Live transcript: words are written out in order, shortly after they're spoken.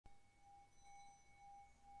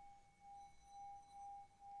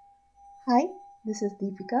Hi, this is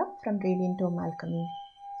Deepika from Radiant Home Alchemy.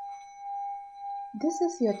 This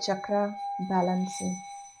is your chakra balancing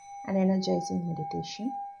and energizing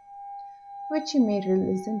meditation, which you may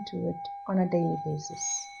listen to it on a daily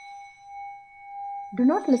basis. Do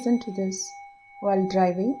not listen to this while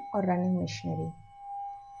driving or running machinery.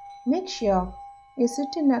 Make sure you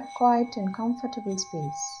sit in a quiet and comfortable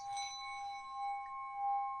space.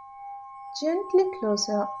 Gently close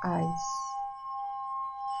your eyes.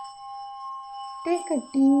 Take a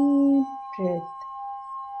deep breath.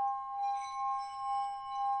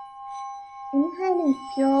 Inhaling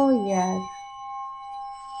pure air,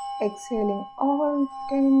 exhaling all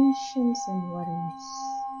tensions and worries.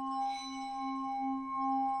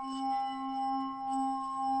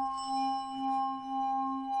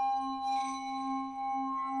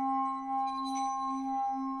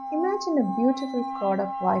 Imagine a beautiful cord of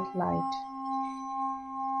white light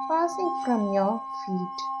passing from your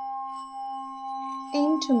feet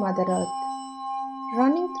into Mother Earth,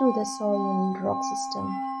 running through the soil and rock system,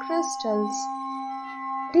 crystals,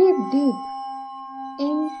 deep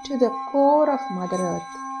into the core of Mother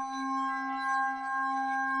Earth,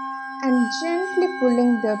 and gently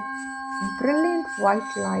pulling the brilliant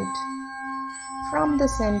white light from the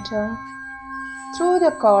center through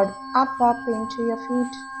the cord up into your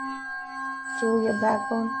feet, through your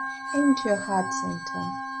backbone, into your heart center.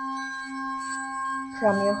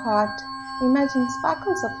 From your heart, imagine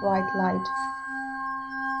sparkles of white light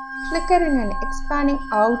flickering and expanding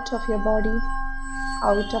out of your body,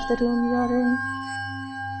 out of the room you're in,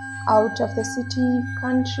 out of the city,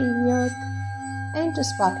 country, earth, into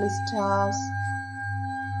sparkly stars,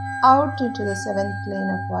 out into the seventh plane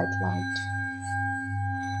of white light.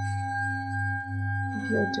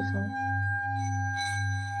 Beautiful.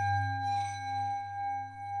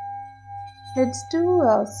 Let's do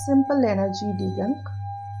a simple energy debunk.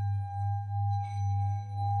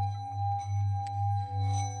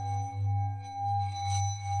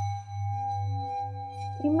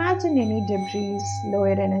 Imagine any debris, lower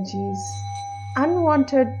energies,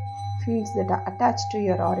 unwanted fields that are attached to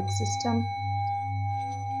your auric system,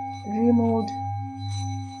 removed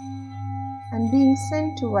and being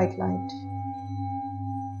sent to white light.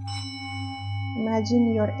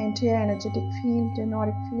 Imagine your entire energetic field and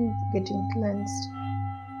auric field getting cleansed.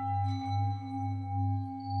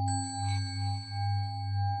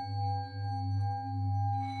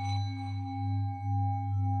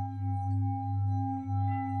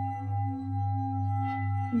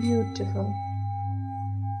 Beautiful.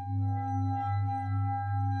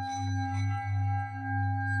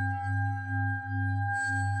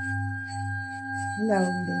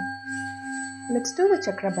 Lovely. Let's do the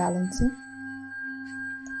chakra balancing.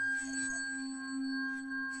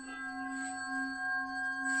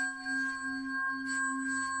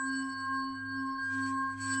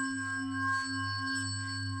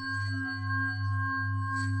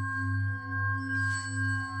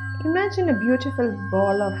 Imagine a beautiful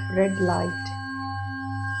ball of red light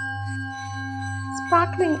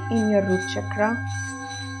sparkling in your root chakra,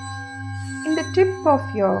 in the tip of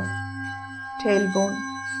your tailbone,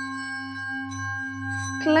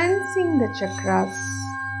 cleansing the chakras,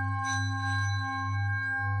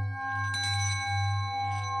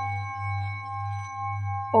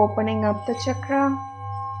 opening up the chakra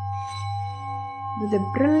with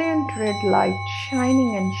a brilliant red light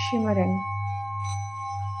shining and shimmering,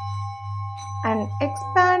 and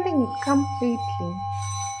expanding it completely.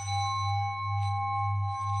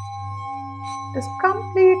 It is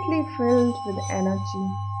completely filled with energy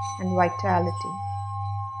and vitality.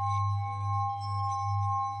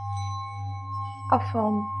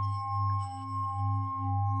 Affirm,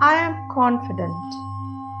 I am confident.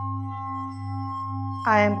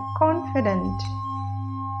 I am confident.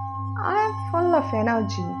 I am full of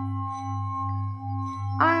energy.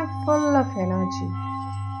 I am full of energy.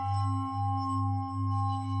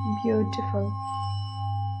 Beautiful.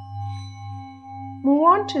 Move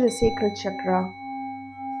on to the sacral chakra,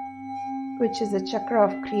 which is the chakra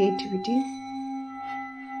of creativity.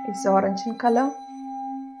 It's orange in color.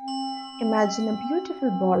 Imagine a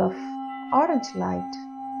beautiful ball of orange light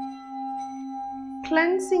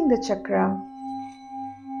cleansing the chakra,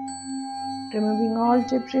 removing all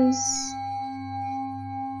debris,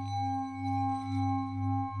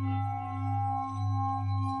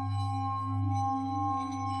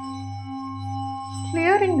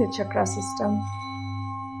 clearing the chakra system,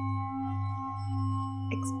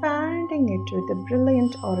 expanding it with a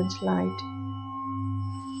brilliant orange light,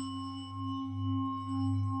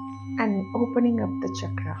 and opening up the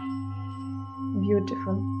chakra.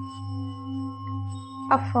 Beautiful.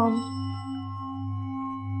 Affirm,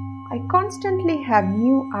 I constantly have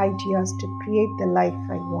new ideas to create the life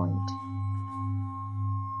I want.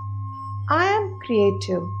 I am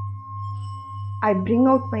creative. I bring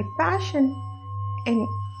out my passion in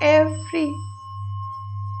everything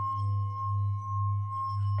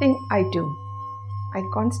I do. I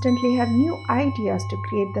constantly have new ideas to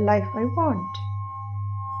create the life I want.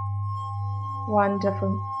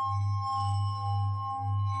 Wonderful.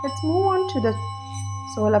 Let's move on to the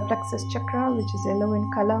solar plexus chakra, which is yellow in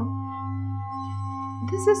color.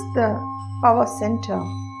 This is the power center,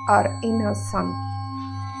 our inner sun.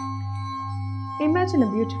 Imagine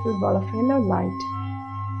a beautiful ball of yellow light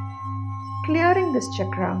clearing this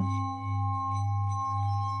chakra,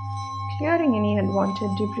 clearing any unwanted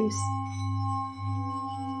debris,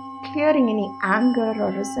 clearing any anger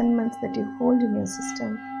or resentments that you hold in your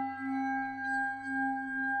system,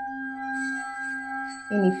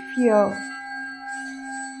 any fear.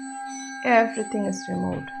 Everything is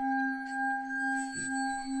removed.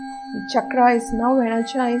 The chakra is now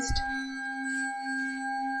energized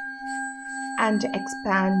and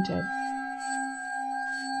expanded.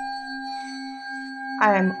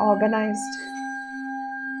 I am organized.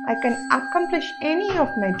 I can accomplish any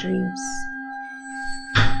of my dreams.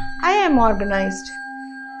 I am organized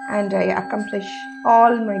and I accomplish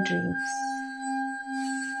all my dreams.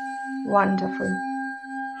 Wonderful.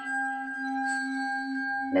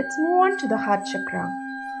 Let's move on to the heart chakra.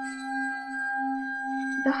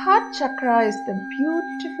 The heart chakra is the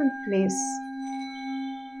beautiful place,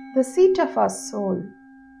 the seat of our soul.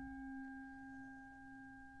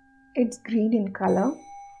 It's green in color.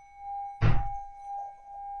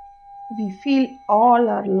 We feel all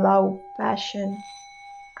our love, passion,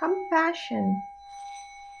 compassion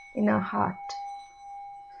in our heart.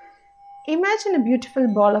 Imagine a beautiful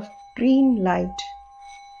ball of green light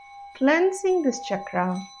cleansing this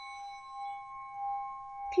chakra,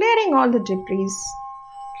 clearing all the debris,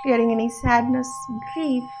 clearing any sadness,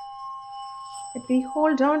 grief that we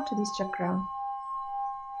hold on to this chakra,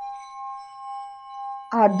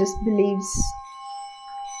 our disbeliefs,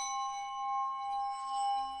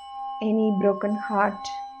 any broken heart.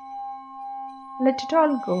 Let it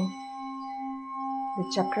all go.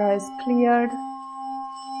 The chakra is cleared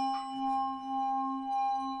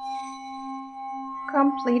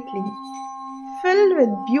completely, filled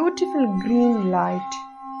with beautiful green light,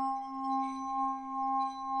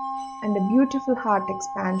 and a beautiful heart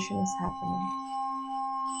expansion is happening.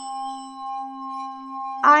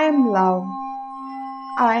 I am love.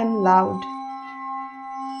 I am loved.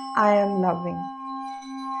 I am loving.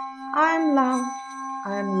 I am love.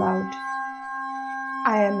 I am loved.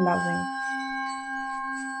 I am loving.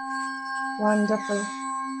 Wonderful.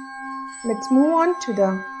 Let's move on to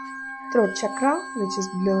the throat chakra, which is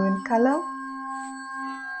blue in color.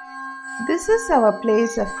 This is our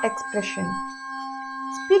place of expression,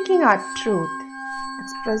 speaking our truth,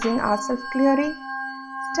 expressing ourselves clearly,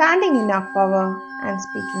 standing in our power and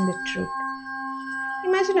speaking the truth.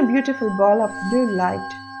 Imagine a beautiful ball of blue light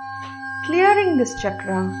clearing this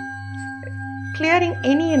chakra, clearing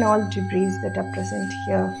any and all debris that are present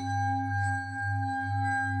here.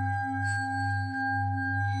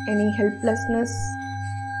 Any helplessness,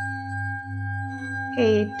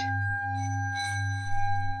 hate,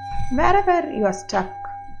 wherever you are stuck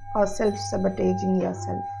or self-sabotaging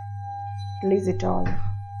yourself, release it all.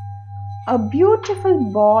 A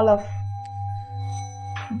beautiful ball of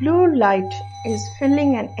blue light is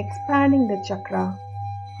filling and expanding the chakra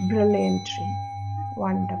brilliantly.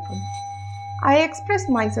 Wonderful. I express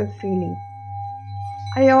myself freely.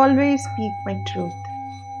 I always speak my truth.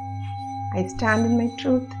 I stand in my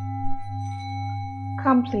truth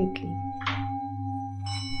completely.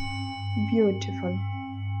 Beautiful.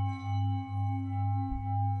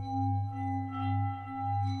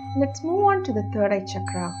 Let's move on to the third eye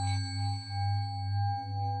chakra.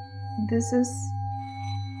 This is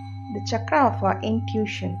the chakra of our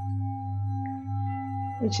intuition,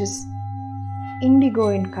 which is indigo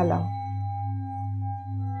in color.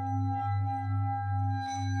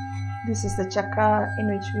 This is the chakra in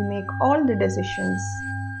which we make all the decisions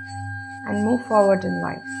and move forward in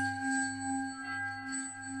life.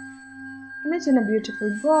 Imagine a beautiful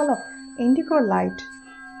ball of indigo light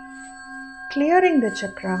clearing the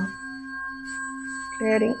chakra,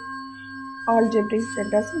 clearing all debris that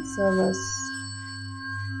doesn't serve us.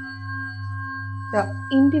 The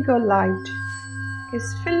indigo light is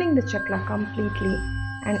filling the chakra completely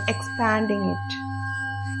and expanding it.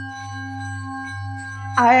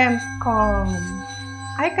 I am calm.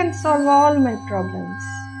 I can solve all my problems.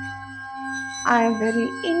 I am very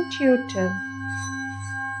intuitive.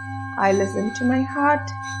 I listen to my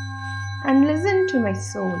heart and listen to my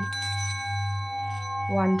soul.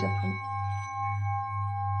 Wonderful.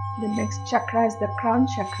 The next chakra is the crown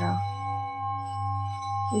chakra,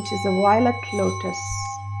 which is a violet lotus.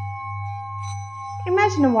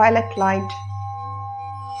 Imagine a violet light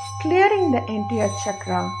clearing the entire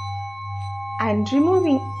chakra and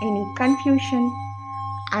removing any confusion,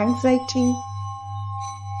 anxiety,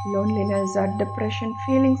 loneliness or depression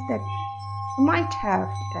feelings that you might have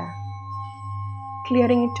there.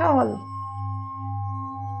 Clearing it all.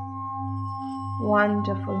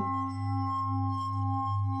 Wonderful.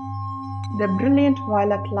 The brilliant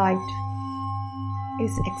violet light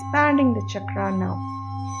is expanding the chakra now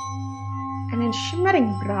and it's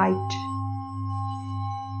shimmering bright.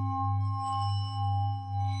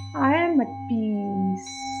 I am at peace.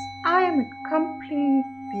 I am at complete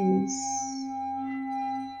peace.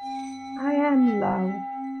 I am love.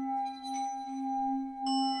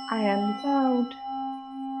 I am loved.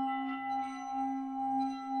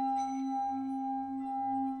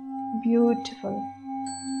 Beautiful.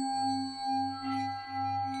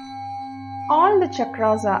 All the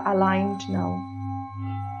chakras are aligned now.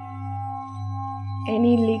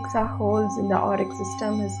 Any leaks or holes in the auric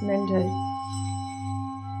system is mended.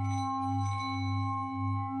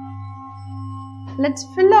 Let's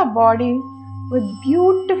fill our body with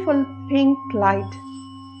beautiful pink light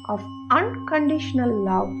of unconditional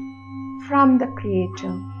love from the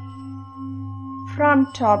Creator, from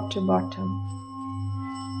top to bottom.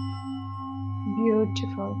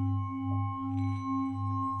 Beautiful.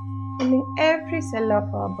 Filling every cell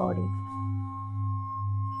of our body.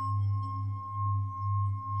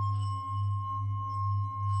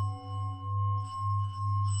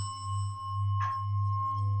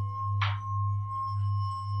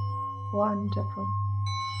 Wonderful.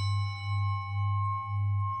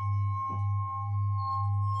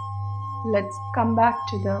 Let's come back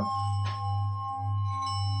to the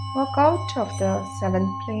workout of the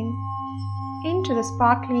seventh plane into the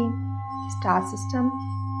sparkling star system,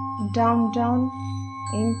 down,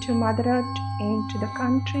 into Mother Earth, into the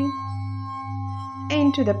country,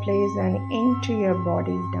 into the place and into your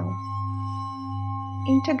body down.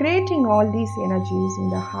 Integrating all these energies in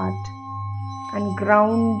the heart and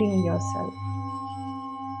grounding yourself.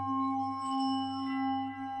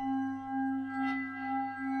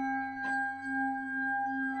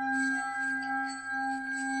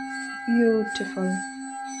 Beautiful.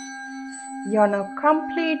 You are now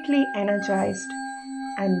completely energized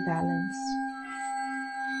and balanced.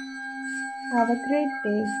 Have a great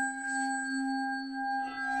day.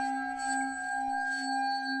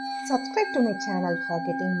 Subscribe to my channel for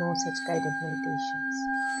getting more such guided meditations.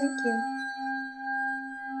 Thank you.